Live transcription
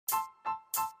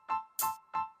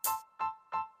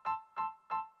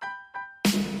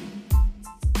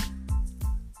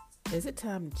Is it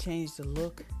time to change the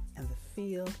look and the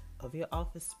feel of your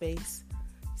office space?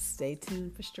 Stay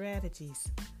tuned for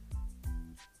strategies.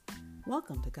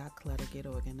 Welcome to Got Clutter, Get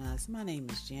Organized. My name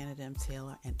is Janet M.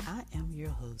 Taylor, and I am your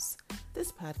host.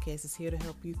 This podcast is here to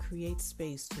help you create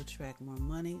space to attract more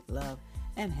money, love,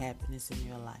 and happiness in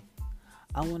your life.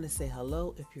 I want to say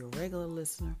hello if you're a regular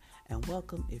listener, and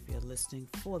welcome if you're listening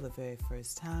for the very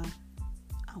first time.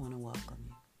 I want to welcome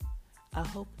you. I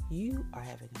hope you are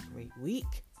having a great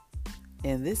week.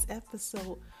 In this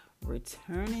episode,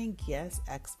 returning guest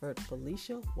expert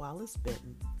Felicia Wallace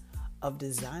Benton of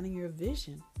Designing Your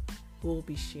Vision will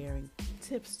be sharing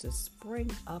tips to spring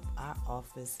up our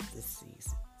office this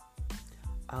season.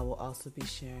 I will also be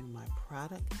sharing my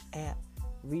product, app,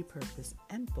 repurpose,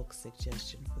 and book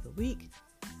suggestion for the week.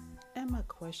 And my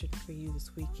question for you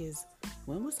this week is,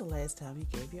 when was the last time you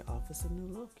gave your office a new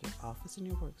look, your office and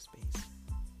your workspace?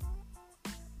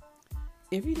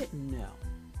 If you didn't know,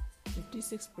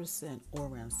 56% or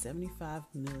around 75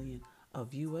 million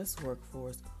of U.S.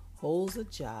 workforce holds a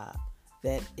job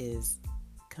that is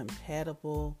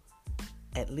compatible,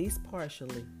 at least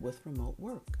partially, with remote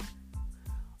work.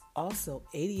 Also,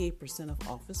 88% of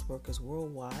office workers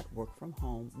worldwide work from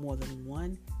home more than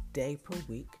 1 day per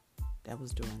week. That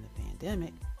was during the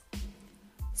pandemic.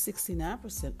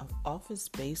 69% of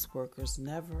office-based workers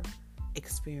never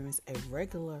experienced a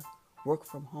regular work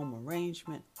from home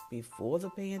arrangement before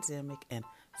the pandemic, and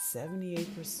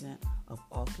 78% of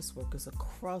office workers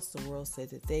across the world say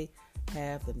that they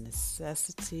have the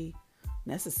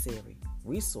necessary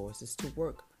resources to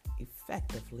work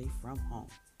effectively from home.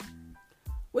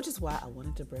 Which is why I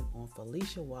wanted to bring on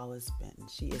Felicia Wallace Benton.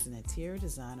 She is an interior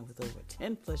designer with over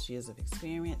 10 plus years of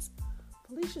experience.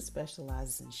 Felicia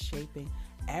specializes in shaping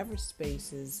average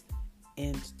spaces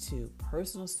into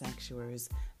personal sanctuaries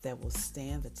that will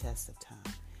stand the test of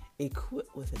time.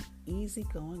 Equipped with an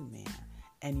easygoing manner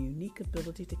and unique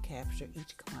ability to capture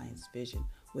each client's vision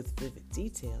with vivid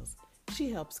details, she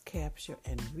helps capture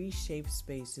and reshape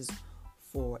spaces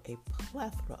for a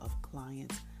plethora of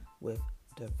clients with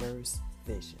diverse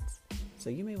visions. So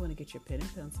you may want to get your pen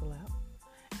and pencil out,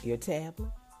 your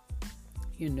tablet,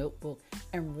 your notebook,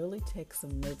 and really take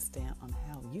some notes down on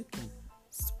how you can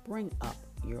spring up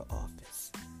your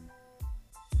office.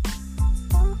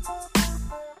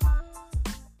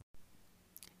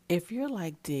 If you're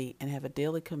like Dee and have a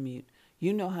daily commute,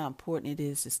 you know how important it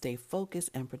is to stay focused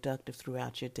and productive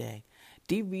throughout your day.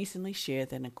 Dee recently shared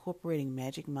that incorporating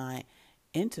Magic Mind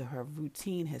into her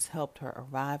routine has helped her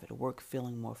arrive at work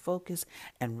feeling more focused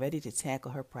and ready to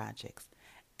tackle her projects.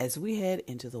 As we head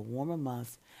into the warmer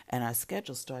months and our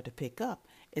schedules start to pick up,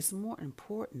 it's more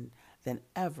important than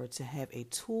ever to have a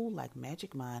tool like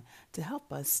Magic Mind to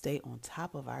help us stay on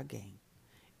top of our game.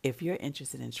 If you're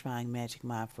interested in trying Magic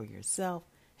Mind for yourself,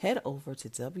 head over to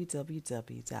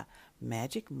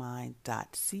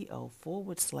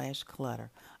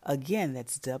www.magicmind.co/clutter. Again,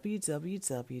 that's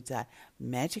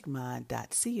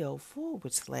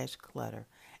www.magicmind.co/clutter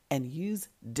and use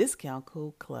discount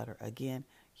code CLUTTER. Again,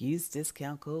 use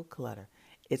discount code CLUTTER.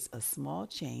 It's a small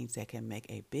change that can make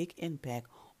a big impact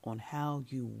on how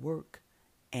you work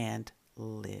and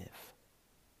live.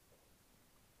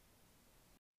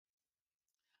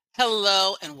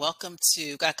 Hello and welcome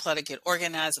to Got Clutter, Get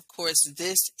Organized. Of course,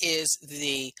 this is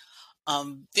the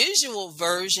visual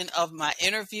version of my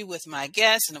interview with my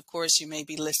guest. And of course, you may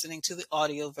be listening to the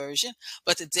audio version.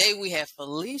 But today we have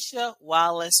Felicia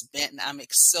Wallace Benton. I'm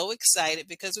so excited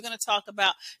because we're going to talk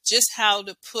about just how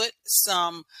to put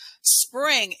some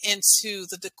spring into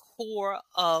the decor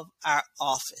of our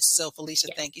office. So Felicia,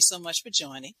 Thank you so much for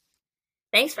joining.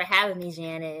 Thanks for having me,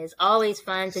 Janet. It's always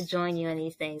fun to join you in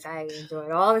these things. I enjoy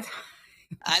it all the time.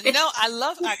 I know. I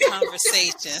love our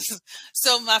conversations.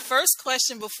 So my first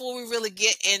question before we really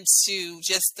get into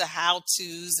just the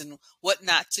how-tos and what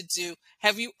not to do,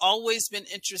 have you always been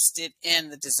interested in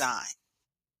the design?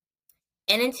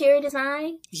 In interior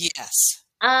design? Yes.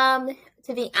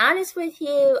 To be honest with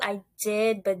you, I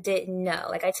did, but didn't know.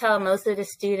 Like I tell most of the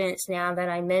students now that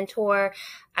I mentor,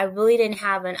 I really didn't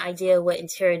have an idea what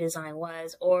interior design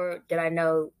was, or did I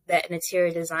know that an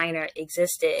interior designer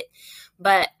existed.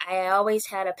 But I always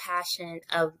had a passion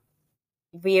of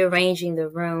rearranging the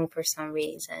room for some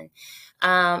reason.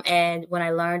 And when I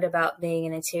learned about being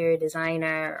an interior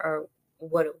designer or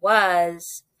what it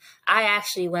was, I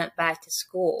actually went back to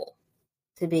school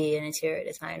to be an interior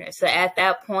designer. So at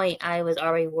that point, I was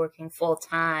already working full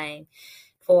time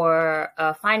for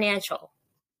a financial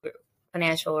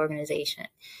organization.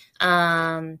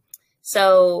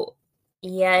 So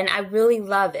yeah, and I really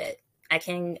love it. I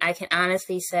can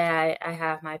honestly say I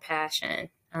have my passion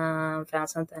found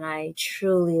something I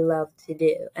truly love to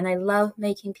do. And I love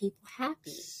making people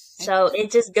happy. So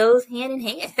it just goes hand in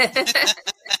hand.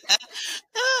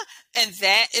 And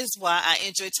that is why I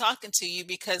enjoy talking to you,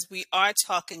 because we are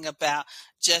talking about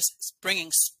just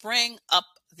bringing spring up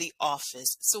the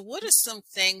office. So what are some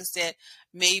things that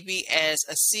maybe as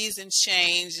a season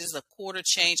changes, a quarter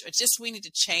change, or just we need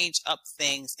to change up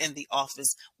things in the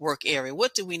office work area?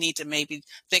 What do we need to maybe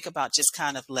think about just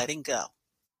kind of letting go?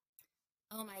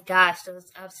 Oh my gosh,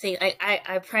 I've seen.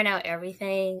 I print out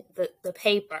everything. The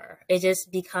paper, it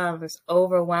just becomes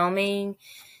overwhelming.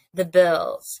 The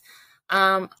bills.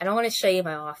 I don't want to show you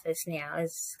my office now.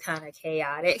 It's kind of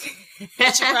chaotic.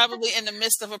 But you're probably in the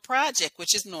midst of a project,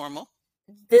 which is normal.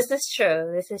 This is true.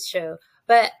 This is true.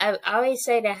 But I always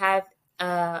say to have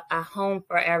a home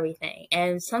for everything.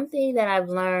 And something that I've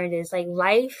learned is like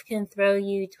life can throw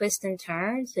you twists and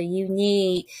turns. So you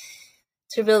need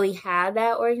to really have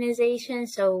that organization.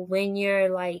 So when you're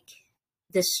like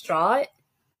distraught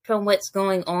from what's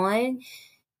going on,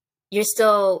 you're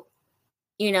still,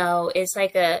 it's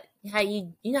like how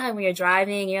how when you're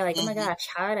driving, you're like, oh my gosh,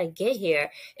 how did I get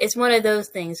here? It's one of those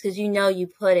things because you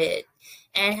put it,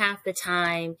 and half the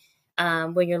time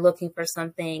when you're looking for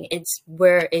something, it's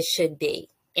where it should be,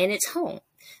 and it's home.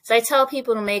 So I tell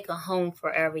people to make a home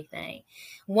for everything.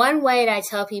 One way that I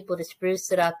tell people to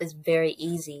spruce it up is very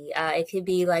easy. It could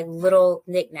be like little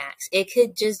knickknacks. It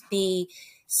could just be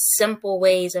simple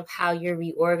ways of how you're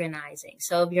reorganizing.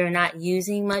 So if you're not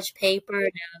using much paper,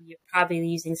 now you're probably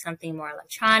using something more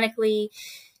electronically.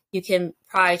 You can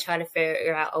probably try to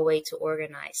figure out a way to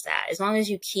organize that. As long as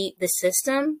you keep the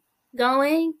system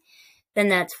going, then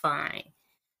that's fine.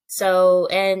 So,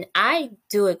 and I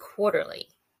do it quarterly.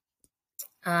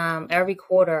 Every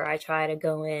quarter I try to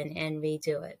go in and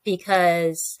redo it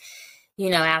because,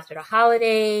 after the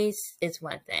holidays, it's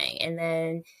one thing. And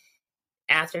then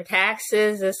after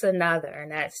taxes, it's another.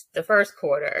 And that's the first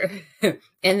quarter.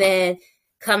 And then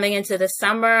coming into the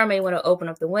summer, I may want to open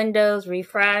up the windows,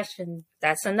 refresh, and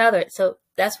that's another. So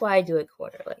that's why I do it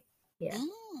quarterly. Yeah.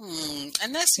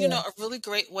 And that's, a really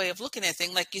great way of looking at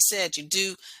things. Like you said, you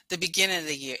do the beginning of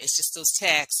the year. It's just those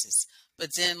taxes. But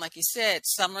then, like you said,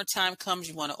 summertime comes,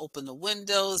 you want to open the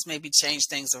windows, maybe change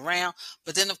things around.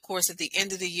 But then, of course, at the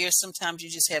end of the year, sometimes you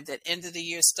just have that end of the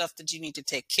year stuff that you need to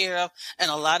take care of. And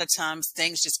a lot of times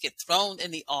things just get thrown in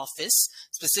the office,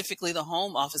 specifically the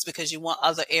home office, because you want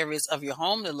other areas of your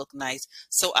home to look nice.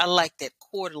 So I like that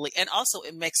quarterly. And also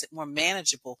it makes it more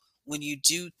manageable when you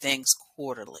do things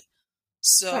quarterly.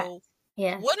 So right.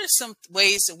 Yeah. What are some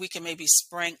ways that we can maybe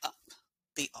spring up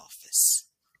the office?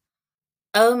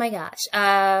 Oh my gosh.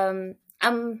 I'm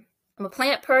a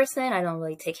plant person. I don't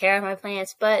really take care of my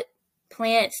plants, but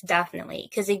plants definitely,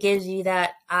 because it gives you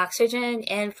that oxygen.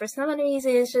 And for some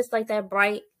reason, it's just like that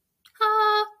bright,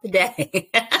 day.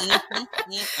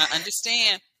 I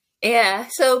understand. Yeah.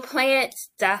 So plants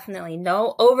definitely,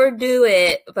 no overdo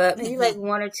it, but maybe like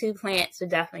one or two plants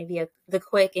would definitely be the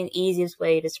quick and easiest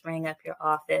way to spring up your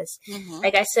office.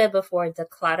 Like I said before,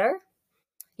 declutter,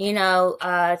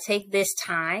 take this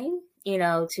time,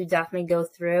 to definitely go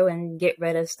through and get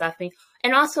rid of stuff.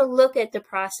 And also look at the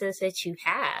process that you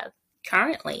have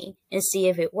currently and see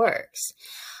if it works.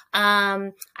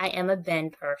 I am a bin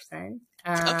person.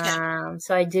 Okay.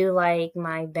 So I do like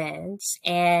my bins,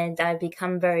 and I've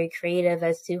become very creative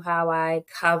as to how I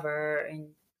cover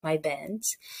in my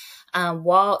bins.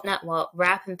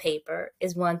 Wrapping paper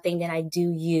is one thing that I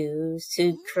do use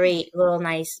to create little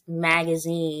nice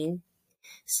magazine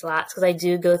slots, because I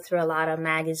do go through a lot of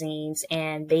magazines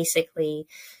and basically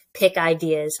pick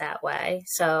ideas that way.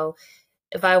 So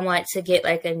if I want to get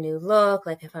like a new look,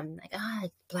 like if I'm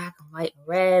like, black and white and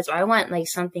reds, or I want like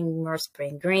something more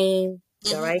spring green,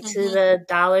 go right to the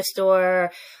dollar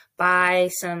store, buy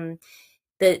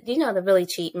the really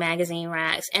cheap magazine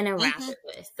racks, and then wrap it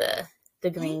with the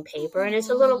green paper. And it's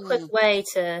a little quick way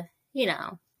to,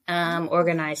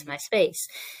 organize my space.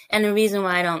 And the reason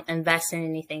why I don't invest in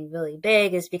anything really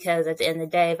big is because at the end of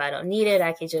the day, if I don't need it,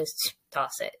 I could just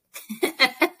toss it.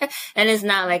 And it's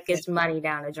not like it's money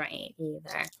down the drain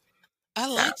either. I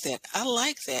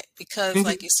like that because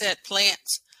like you said,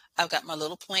 plants, I've got my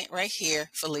little plant right here,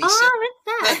 Felicia. Oh,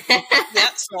 what's that?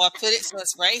 Yep, so I put it, so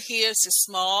it's right here. It's just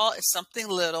small. It's something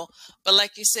little. But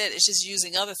like you said, it's just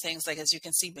using other things. Like as you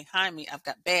can see behind me, I've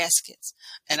got baskets.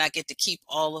 And I get to keep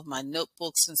all of my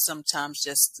notebooks and sometimes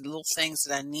just the little things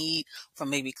that I need for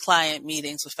maybe client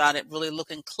meetings without it really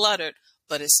looking cluttered,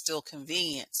 but it's still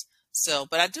convenience. So,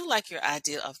 but I do like your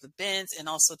idea of the bins and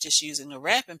also just using the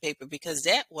wrapping paper because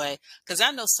that way, because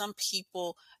I know some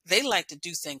people, they like to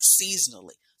do things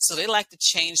seasonally. So they like to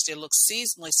change their look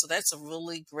seasonally. So that's a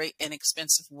really great,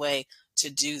 inexpensive way to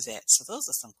do that. So those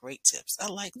are some great tips. I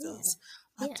like Yeah. those.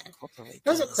 I have Yeah. to incorporate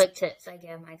Those are those. quick tips I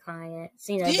give my clients,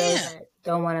 those Yeah. that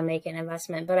don't want to make an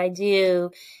investment. But I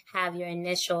do have your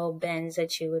initial bins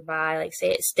that you would buy, like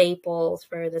say at Staples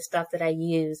for the stuff that I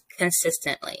use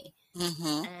consistently.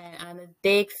 Mm-hmm. And I'm a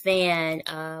big fan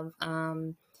of,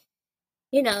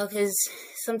 because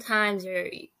sometimes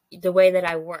the way that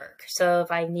I work. So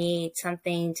if I need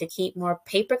something to keep more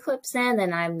paper clips in,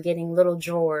 then I'm getting little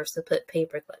drawers to put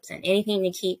paper clips in. Anything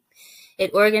to keep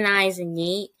it organized and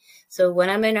neat. So when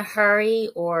I'm in a hurry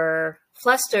or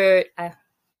flustered,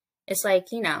 it's like,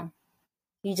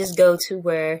 you just go to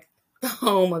where the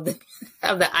home of the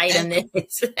item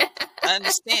is. I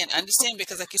understand. I understand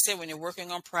because, like you said, when you're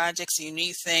working on projects, you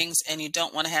need things and you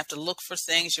don't want to have to look for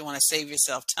things. You want to save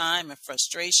yourself time and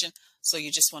frustration. So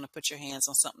you just want to put your hands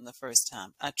on something the first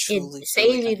time. I It truly, truly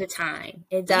saves you the time.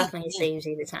 It definitely understand. saves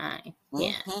you the time.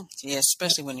 Yeah. Yeah,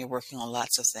 especially when you're working on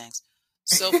lots of things.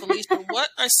 So, Felicia, what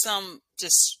are some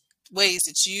just ways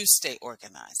that you stay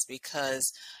organized?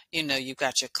 Because, you've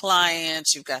got your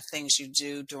clients, you've got things you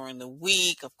do during the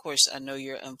week. Of course, I know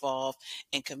you're involved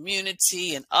in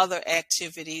community and other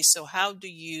activities. So, how do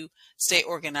you stay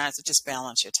organized to just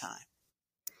balance your time?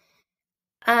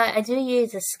 I do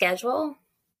use a schedule.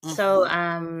 So,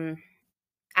 Mm-hmm.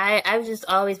 I've just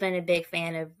always been a big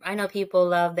fan of, I know people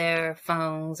love their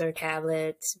phones or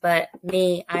tablets, but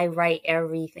me, I write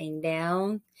everything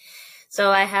down.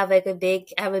 So I have like I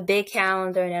have a big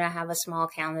calendar and then I have a small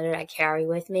calendar that I carry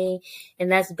with me.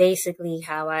 And that's basically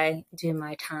how I do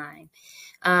my time.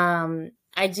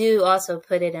 I do also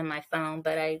put it in my phone,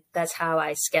 but that's how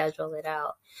I schedule it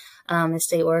out, and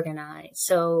stay organized.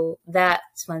 So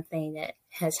that's one thing that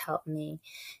has helped me.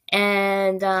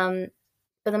 And,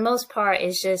 for the most part,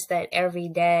 it's just that every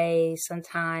day,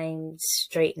 sometimes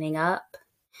straightening up.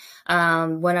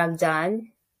 When I'm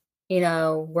done,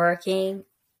 working,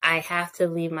 I have to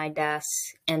leave my desk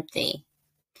empty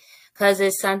because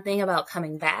it's something about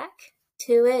coming back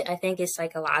to it. I think it's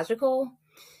psychological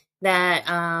that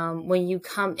when you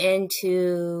come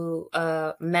into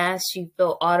a mess, you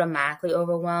feel automatically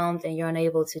overwhelmed and you're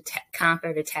unable to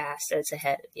conquer the task that's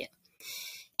ahead of you.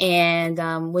 And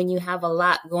when you have a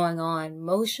lot going on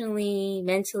emotionally,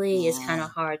 mentally, it's kind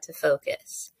of hard to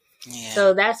focus. Yeah.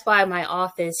 So that's why my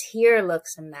office here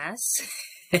looks a mess.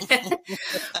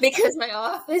 Because my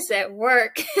office at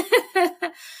work,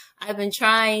 I've been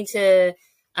trying to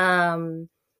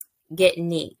get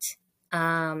neat.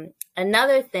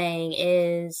 Another thing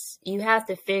is you have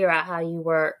to figure out how you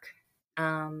work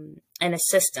in a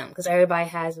system because everybody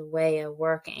has a way of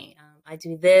working. I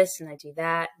do this and I do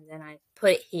that, and then I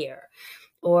put it here.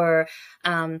 Or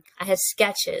I have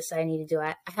sketches I need to do.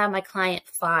 I have my client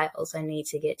files I need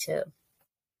to get to.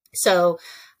 So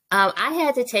I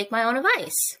had to take my own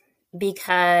advice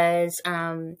because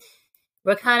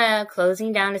we're kind of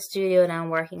closing down the studio that I'm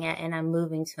working at and I'm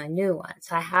moving to a new one.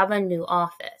 So I have a new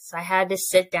office. I had to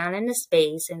sit down in the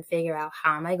space and figure out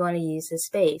how am I going to use this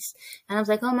space. And I was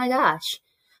like, oh my gosh,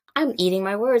 I'm eating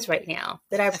my words right now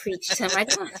that I preach to my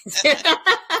clients.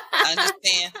 I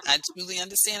understand. I truly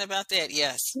understand about that.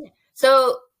 Yes.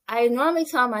 So I normally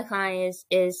tell my clients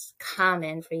it's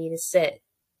common for you to sit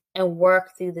and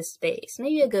work through the space,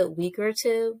 maybe a good week or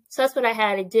two. So that's what I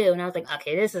had to do. And I was like,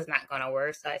 okay, this is not going to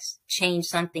work. So I changed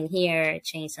something here,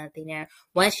 changed something there.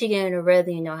 Once you get in a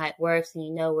rhythm, you know how it works and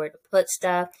you know where to put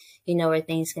stuff, you know where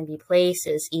things can be placed.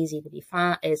 It's easy to be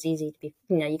found. It's easy to be,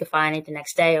 you can find it the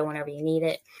next day or whenever you need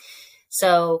it.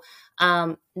 So,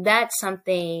 that's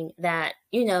something that,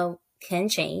 can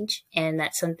change. And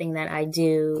that's something that I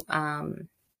do,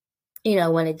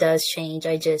 when it does change,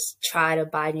 I just try to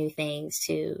buy new things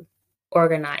to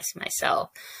organize myself.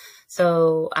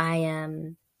 So I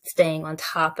am staying on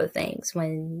top of things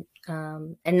when,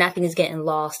 and nothing is getting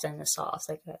lost in the sauce.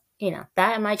 Like, that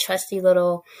and my trusty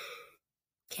little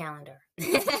calendar.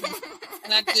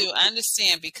 And I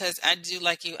understand because I do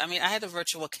like you. I mean, I had a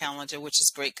virtual calendar, which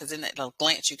is great because in that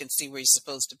glance you can see where you're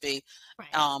supposed to be.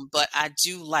 Right. But I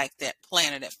do like that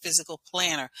planner, that physical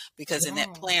planner, because in that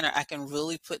Yeah. planner I can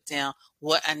really put down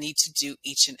what I need to do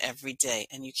each and every day.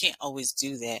 And you can't always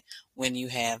do that when you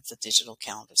have the digital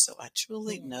calendar. So I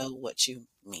truly Yeah. know what you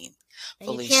mean, And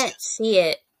you Felicia. can't see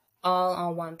it all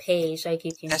on one page like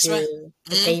you can That's right. do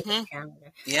the paper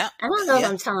calendar. Yeah. I don't know if Yeah.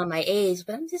 I'm telling my age,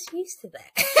 but I'm just used to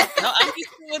that. No, I'm used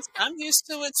to it. I'm used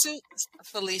to it too,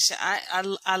 Felicia.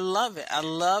 I love it. I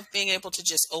love being able to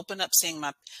just open up, seeing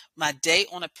my day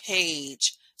on a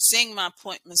page, seeing my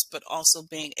appointments, but also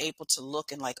being able to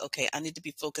look and like, okay, I need to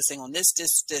be focusing on this,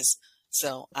 this, this.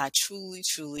 So I truly,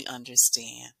 truly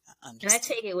understand. I And I understand.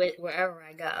 take it with wherever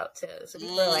I go too. So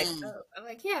people are like, Mm, "Oh," I'm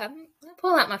like, "Yeah, I'm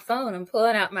pulling out my phone. I'm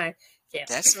pulling out my yeah."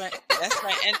 that's right. That's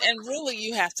right. And really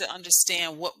you have to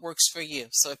understand what works for you.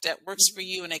 So if that works for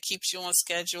you and it keeps you on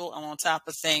schedule and on top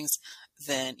of things,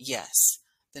 then yes,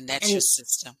 then that's your And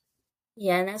system.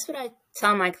 yeah, and that's what I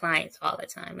tell my clients all the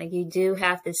time. Like you do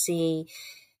have to see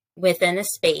within a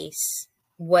space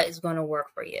what is going to work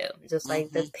for you. Just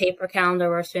like the Mm-hmm. paper calendar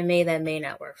works for me, that may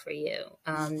not work for you.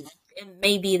 Mm-hmm. It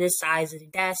may be the size of the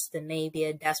desk, it may be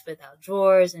a desk without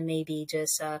drawers, it may be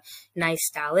just a nice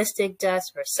stylistic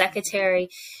desk or secretary.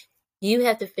 You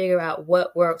have to figure out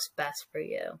what works best for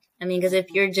you. I mean, because if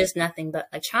Mm-hmm. you're just nothing but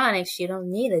electronics, you don't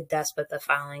need a desk with a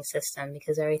filing system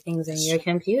because everything's in That's your true.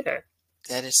 computer.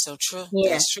 That is so true.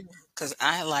 Yeah. That's true. Because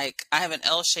I have an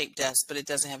L-shaped desk, but it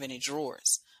doesn't have any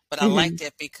drawers. But I like Hmm.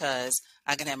 that because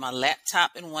I can have my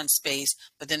laptop in one space,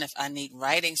 but then if I need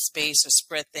writing space or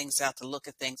spread things out to look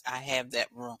at things, I have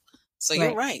that room. So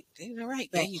you're Right. right. You're right.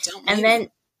 Yeah, Right. you don't And need one.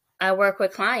 then I work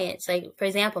with clients. Like, for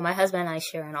example, my husband and I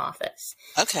share an office.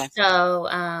 Okay. So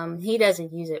he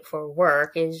doesn't use it for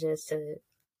work. It's just to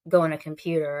go on a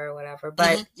computer or whatever. Hmm.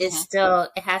 But Hmm.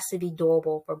 it has to be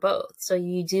doable for both. So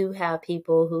you do have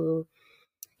people who,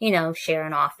 share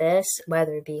an office,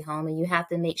 whether it be home, and you have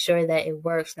to make sure that it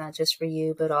works not just for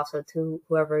you, but also to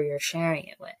whoever you're sharing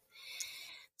it with.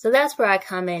 So that's where I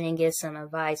come in and give some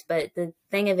advice. But the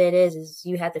thing of it is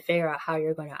you have to figure out how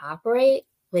you're going to operate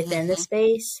within the Hmm.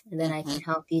 space. And then I Hmm. can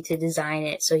help you to design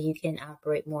it so you can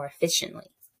operate more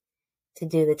efficiently to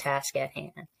do the task at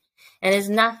hand. And it's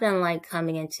nothing like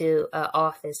coming into an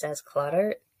office that's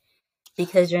cluttered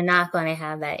because you're not going to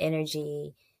have that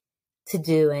energy to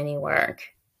do any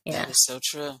work. That Yeah. is so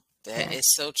true. That Yeah.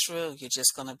 is so true. You're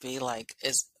just going to be like,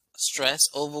 is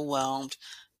stressed, overwhelmed,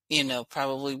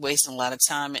 probably wasting a lot of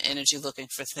time and energy looking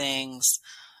for things.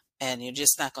 And you're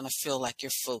just not going to feel like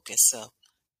you're focused. So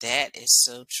that is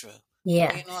so true. Well,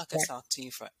 I Yes. could talk to you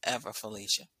forever,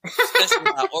 Felicia, especially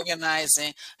about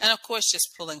organizing and, of course,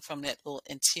 just pulling from that little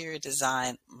interior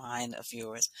design mind of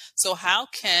yours. So, how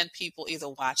can people either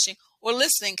watching or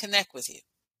listening connect with you?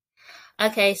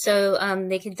 Okay, so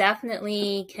they can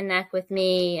definitely connect with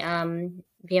me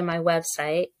via my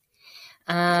website,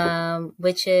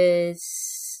 which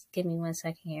is, give me 1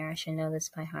 second here. I should know this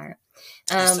by heart.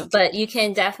 That's okay. But you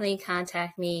can definitely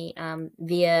contact me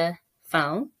via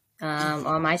phone Hmm.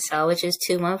 on my cell, which is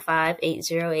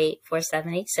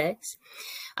 215-808-4786.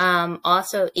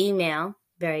 Also, email,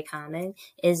 very common,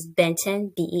 is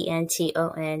Benton, Benton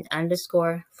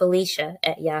 _Felicia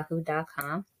at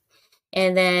yahoo.com.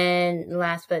 And then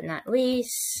last but not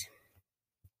least,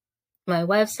 my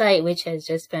website, which has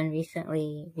just been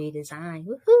recently redesigned.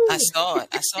 I Woohoo! saw it.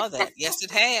 I saw that. Yes,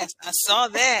 it has. I saw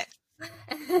that.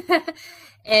 And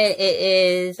it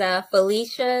is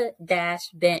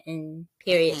Felicia-Benton Hmm.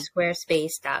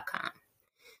 squarespace.com.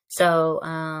 So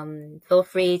feel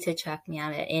free to check me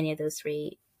out at any of those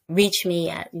three. Reach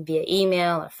me via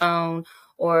email or phone,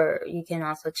 or you can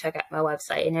also check out my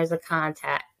website. And there's a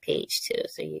contact page too,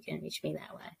 so you can reach me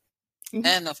that way.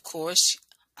 And of course,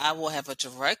 I will have a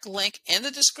direct link in the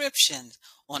description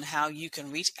on how you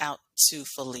can reach out to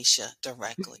Felicia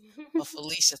directly. Well,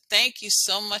 Felicia, thank you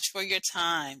so much for your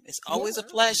time. It's You're always a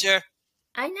welcome. pleasure.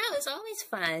 I know, it's always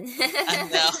fun.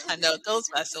 I know, it goes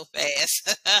by so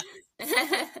fast.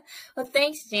 Well,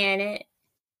 thanks, Janet.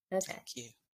 Okay. Thank you.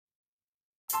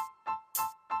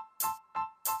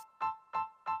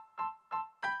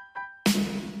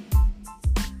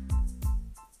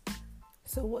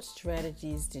 So, what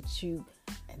strategies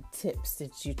and tips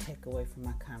did you take away from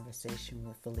my conversation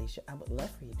with Felicia? I would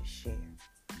love for you to share.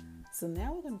 So,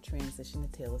 now we're going to transition to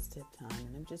Taylor's Tip Time,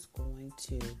 and I'm just going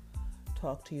to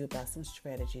talk to you about some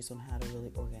strategies on how to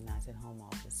really organize a home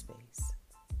office space.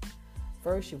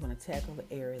 First, you want to tackle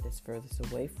the area that's furthest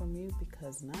away from you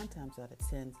because 9 times out of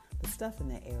 10, the stuff in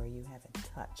that area you haven't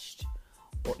touched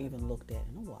or even looked at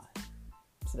in a while.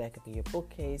 So that could be your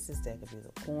bookcases, that could be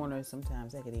the corners,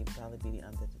 sometimes that could even probably be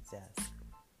under the desk.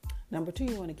 Number 2,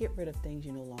 you want to get rid of things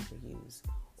you no longer use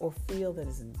or feel that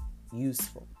isn't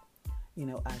useful.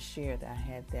 I shared that I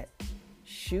had that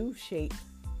shoe-shaped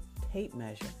tape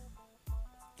measure,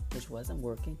 which wasn't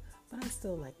working, but I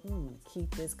still I'm going to keep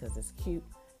this because it's cute.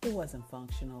 It wasn't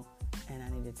functional, and I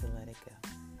needed to let it go.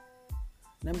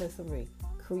 Number 3,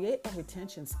 create a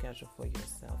retention schedule for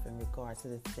yourself in regards to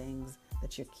the things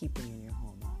that you're keeping in your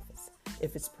home office.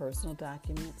 If it's personal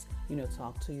documents,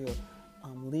 talk to your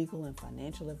legal and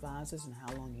financial advisors and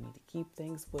how long you need to keep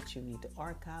things, what you need to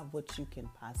archive, what you can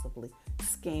possibly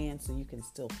scan so you can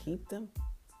still keep them.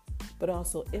 But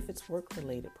also if it's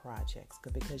work-related projects,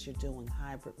 because you're doing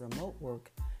hybrid remote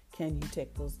work, can you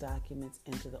take those documents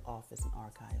into the office and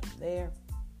archive them there?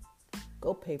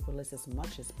 Go paperless as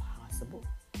much as possible.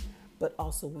 But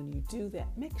also when you do that,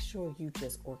 make sure you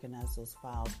just organize those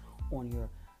files on your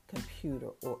computer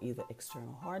or either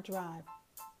external hard drive.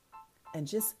 And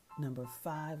just number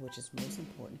 5, which is most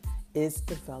important, is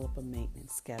develop a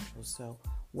maintenance schedule. So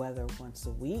whether once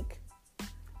a week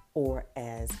or,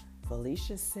 as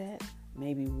Felicia said,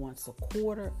 maybe once a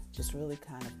quarter, just really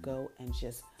kind of go and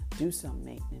just do some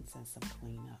maintenance and some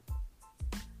cleanup.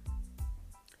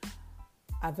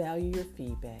 I value your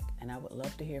feedback, and I would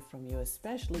love to hear from you,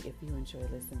 especially if you enjoy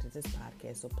listening to this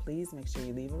podcast. So please make sure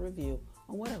you leave a review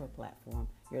on whatever platform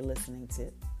you're listening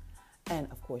to. And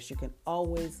of course, you can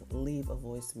always leave a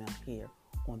voicemail here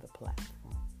on the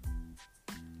platform.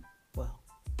 Well,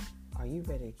 are you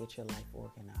ready to get your life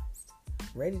organized?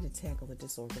 Ready to tackle the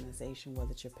disorganization,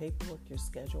 whether it's your paperwork, your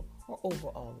schedule, or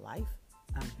overall life?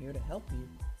 I'm here to help you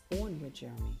on your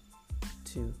journey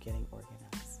to getting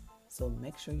organized. So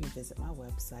make sure you visit my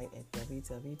website at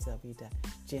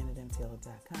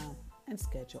www.janetmtaylor.com and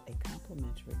schedule a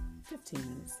complimentary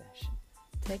 15-minute session.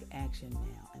 Take action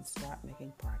now and start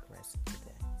making progress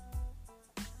today.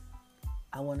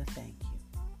 I want to thank you.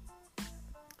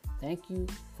 Thank you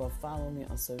for following me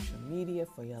on social media,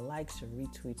 for your likes, your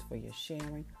retweets, for your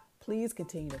sharing. Please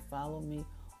continue to follow me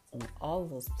on all of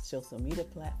those social media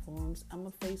platforms. I'm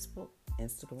on Facebook,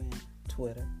 Instagram,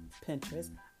 Twitter,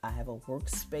 Pinterest. I have a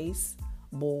workspace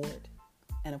board.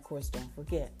 And of course, don't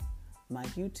forget my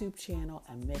YouTube channel,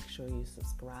 and make sure you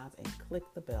subscribe and click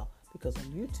the bell, because on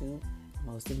YouTube,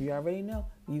 most of you already know,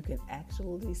 you can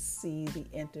actually see the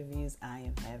interviews I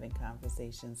am having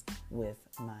conversations with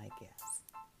my guests.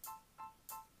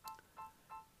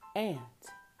 And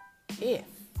if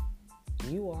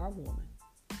you are a woman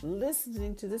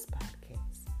listening to this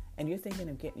podcast and you're thinking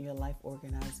of getting your life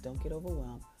organized, don't get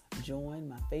overwhelmed. Join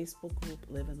my Facebook group,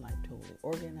 Living Life Totally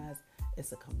Organized.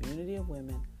 It's a community of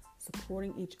women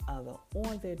supporting each other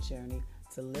on their journey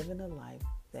to living a life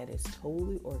that is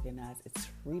totally organized. It's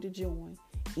free to join.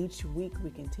 Each week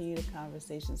we continue the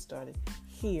conversation started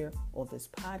here on this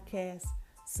podcast.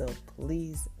 So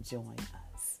please join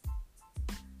us.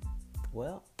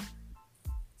 Well,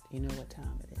 you know what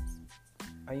time it is.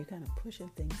 Are you kind of pushing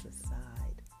things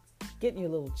aside? Getting your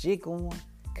little jig on?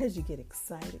 Because you get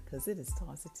excited, because it is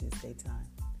Toss It Tuesday time.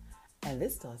 And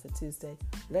this Toss It Tuesday,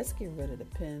 let's get rid of the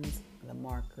pens, the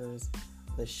markers,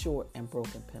 the short and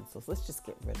broken pencils. Let's just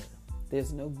get rid of them.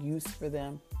 There's no use for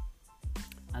them.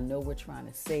 I know we're trying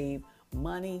to save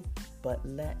money, but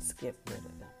let's get rid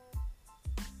of them.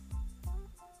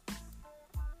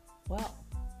 Well,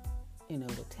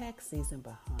 with tax season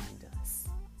behind us,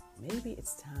 maybe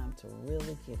it's time to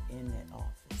really get in that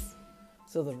office.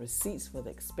 So the receipts for the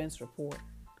expense report,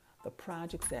 the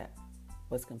projects that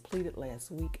was completed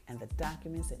last week, and the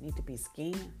documents that need to be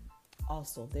scanned.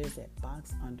 Also, there's that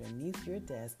box underneath your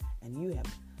desk, and you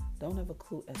don't have a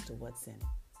clue as to what's in it.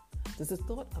 Does the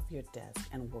thought of your desk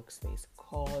and workspace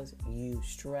cause you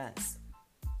stress?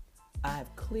 I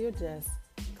have Clear Desk,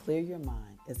 Clear Your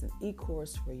Mind is an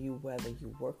e-course for you, whether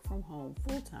you work from home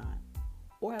full-time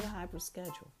or have a hybrid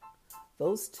schedule.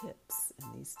 Those tips,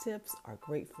 and these tips are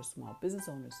great for small business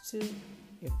owners too.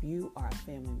 If you are a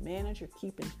family manager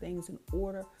keeping things in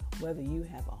order, whether you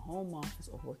have a home office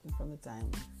or working from the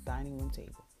dining room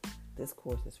table, this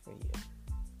course is for you.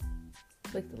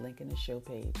 Click the link in the show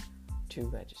page to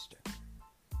register.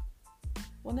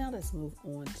 Well, now let's move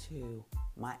on to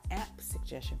my app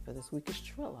suggestion for this week is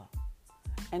Trello.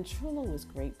 And Trello is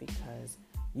great because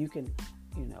you can,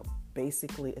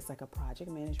 basically, it's like a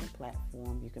project management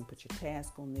platform. You can put your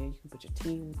task on there. You can put your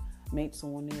teammates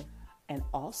on there. And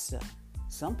also,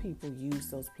 some people use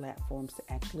those platforms to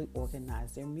actually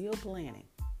organize their meal planning.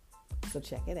 So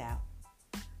check it out.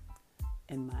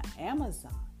 In my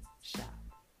Amazon shop,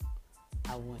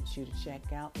 I want you to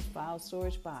check out the file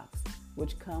storage box,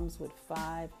 which comes with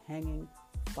 5 hanging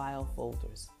file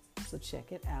folders. So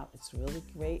check it out. It's really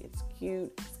great. It's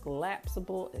cute. It's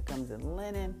collapsible. It comes in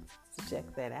linen. So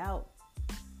check that out.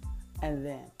 And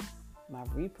then my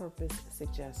repurpose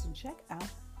suggestion, check out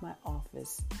my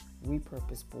office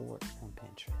repurpose board on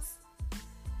Pinterest.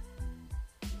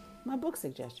 My book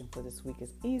suggestion for this week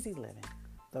is Easy Living,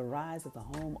 The Rise of the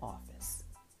Home Office.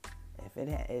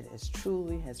 It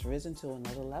truly has risen to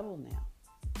another level now.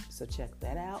 So check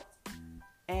that out.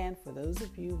 And for those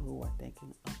of you who are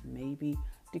thinking of maybe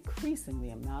decreasing the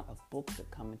amount of books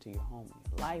that come into your home and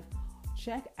your life,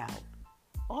 check out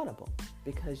Audible,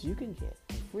 because you can get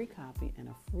a free copy and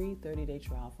a free 30-day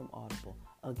trial from Audible.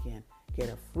 Again, get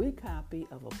a free copy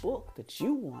of a book that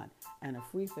you want and a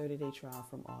free 30-day trial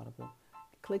from Audible.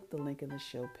 Click the link in the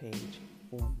show page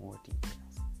for more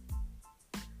details.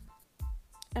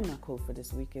 And my quote for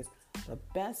this week is, the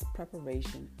best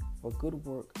preparation for good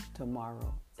work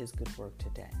tomorrow is good work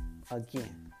today.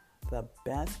 Again, the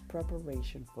best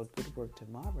preparation for good work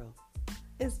tomorrow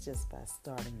is just by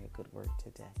starting your good work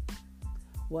today.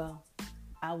 Well,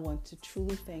 I want to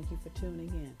truly thank you for tuning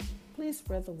in. Please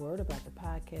spread the word about the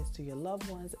podcast to your loved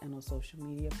ones and on social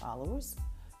media followers.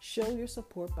 Show your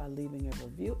support by leaving a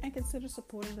review and consider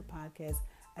supporting the podcast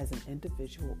as an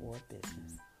individual or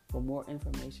business. For more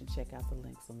information, check out the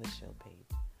links on the show page.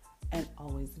 And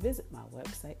always visit my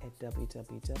website at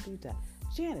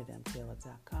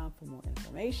www.janetmtaylor.com for more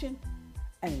information.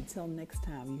 And until next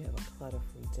time, you have a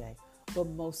clutter-free day. But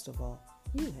most of all,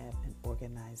 you have an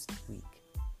organized week.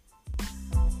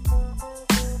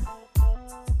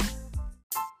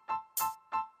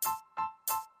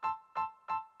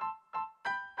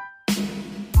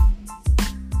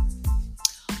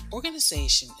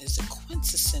 Organization is a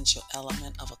quintessential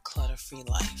element of a clutter-free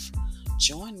life.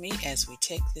 Join me as we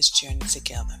take this journey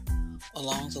together.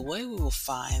 Along the way, we will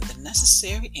find the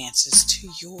necessary answers to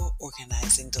your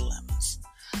organizing dilemmas.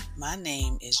 My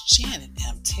name is Janet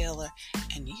M. Taylor,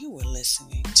 and you are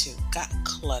listening to Got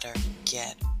Clutter,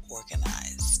 Get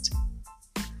Organized.